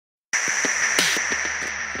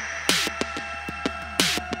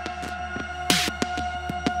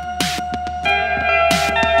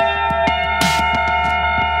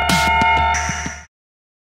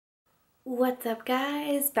What's up,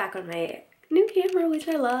 guys? Back on my new camera, which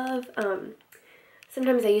I love.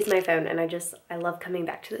 Sometimes I use my phone and I love coming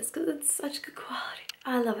back to this because it's such good quality.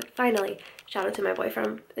 I love it. Finally, shout out to my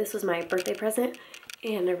boyfriend. This was my birthday present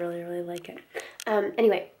and I really, really like it.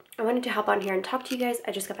 Anyway, I wanted to hop on here and talk to you guys.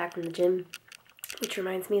 I just got back from the gym, which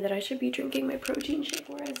reminds me that I should be drinking my protein shake.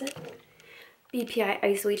 Where is it? BPI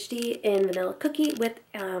ISO-HD and vanilla cookie with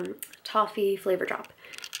toffee flavor drop.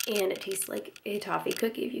 And it tastes like a toffee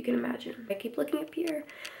cookie, if you can imagine. I keep looking up here.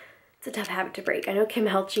 It's a tough habit to break. I know Kim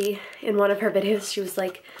Helchi, in one of her videos, she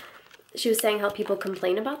was saying how people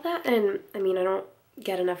complain about that. And I mean, I don't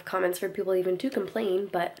get enough comments for people even to complain,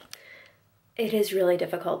 but it is really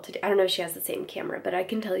difficult to do. I don't know if she has the same camera, but I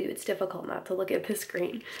can tell you it's difficult not to look at the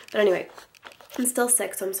screen. But anyway, I'm still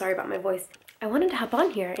sick, so I'm sorry about my voice. I wanted to hop on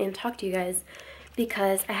here and talk to you guys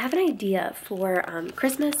because I have an idea for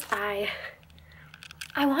Christmas.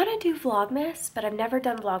 I want to do Vlogmas, but I've never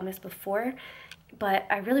done Vlogmas before, but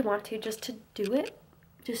I really want to just to do it,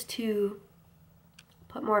 just to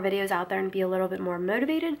put more videos out there and be a little bit more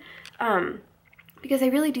motivated, because I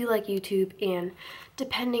really do like YouTube, and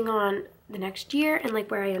depending on the next year and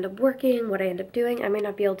like where I end up working, what I end up doing, I may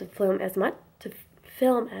not be able to film as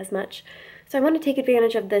much. So I want to take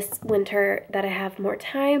advantage of this winter that I have more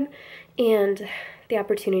time and the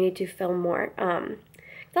opportunity to film more.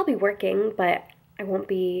 I'll be working, but I won't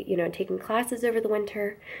be, you know, taking classes over the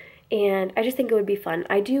winter, and I just think it would be fun.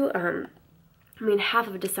 I do, I mean, half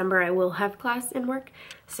of December I will have class and work,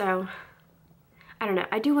 so I don't know.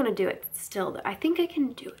 I do want to do it still. I think I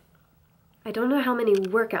can do it. I don't know how many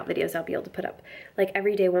workout videos I'll be able to put up. Like,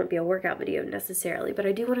 every day won't be a workout video necessarily, but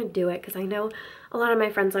I do want to do it because I know a lot of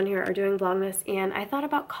my friends on here are doing Vlogmas, and I thought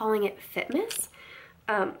about calling it Fitmas.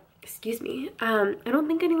 Excuse me. I don't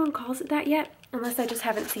think anyone calls it that yet, unless I just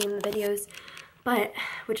haven't seen the videos. But,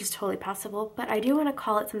 which is totally possible, but I do want to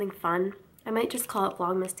call it something fun. I might just call it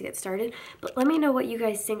Vlogmas to get started, but let me know what you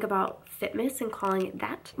guys think about Fitmas and calling it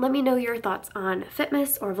that. Let me know your thoughts on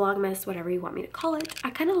Fitmas or Vlogmas, whatever you want me to call it. I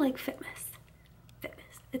kind of like Fitmas.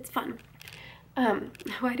 It's fun.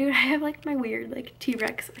 Why do I have like my weird like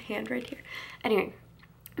T-Rex hand right here? Anyway,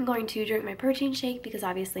 I'm going to drink my protein shake because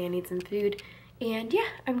obviously I need some food, and yeah,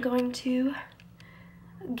 I'm going to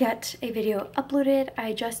get a video uploaded.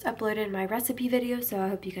 I just uploaded my recipe video, so I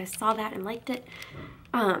hope you guys saw that and liked it.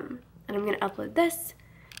 And I'm gonna upload this,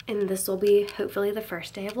 and this will be hopefully the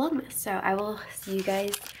first day of Vlogmas. So I will see you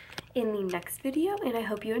guys in the next video, and I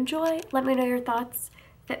hope you enjoy. Let me know your thoughts,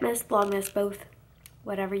 Fitmas, Vlogmas, both,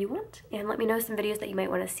 whatever you want, and let me know some videos that you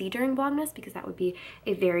might want to see during Vlogmas, because that would be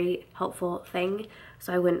a very helpful thing,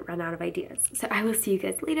 so I wouldn't run out of ideas. So I will see you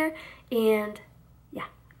guys later, and yeah,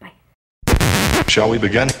 bye. Shall we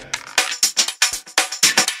begin?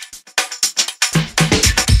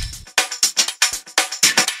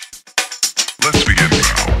 Let's begin now.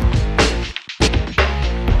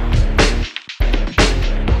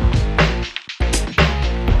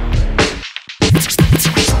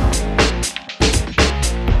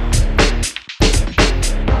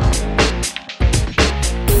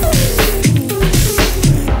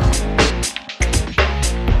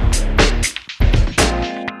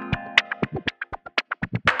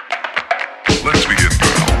 Let's begin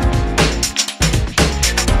now.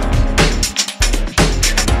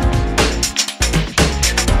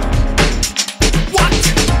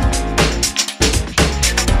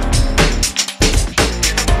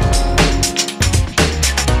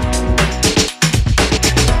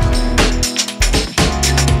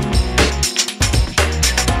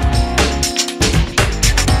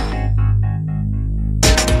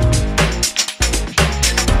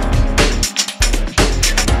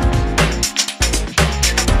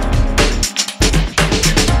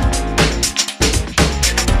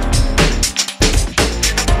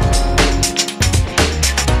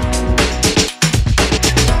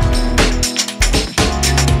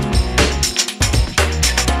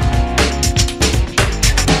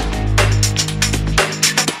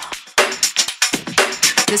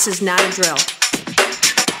 This is not a drill.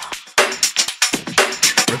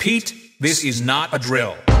 Repeat, this is not a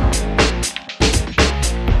drill.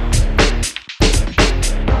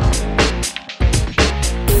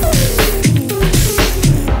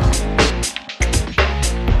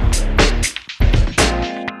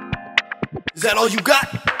 Is that all you got?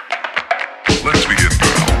 Let's begin now.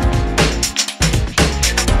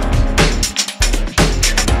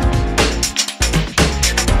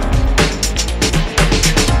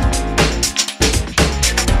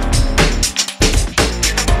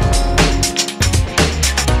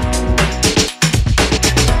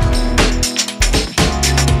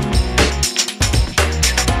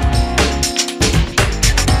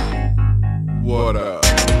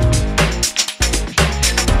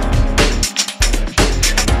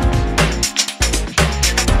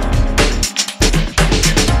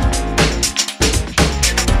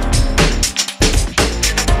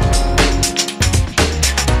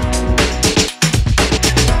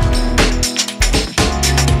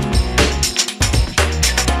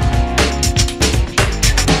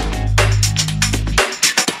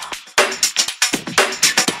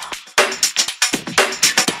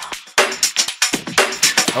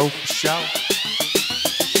 now.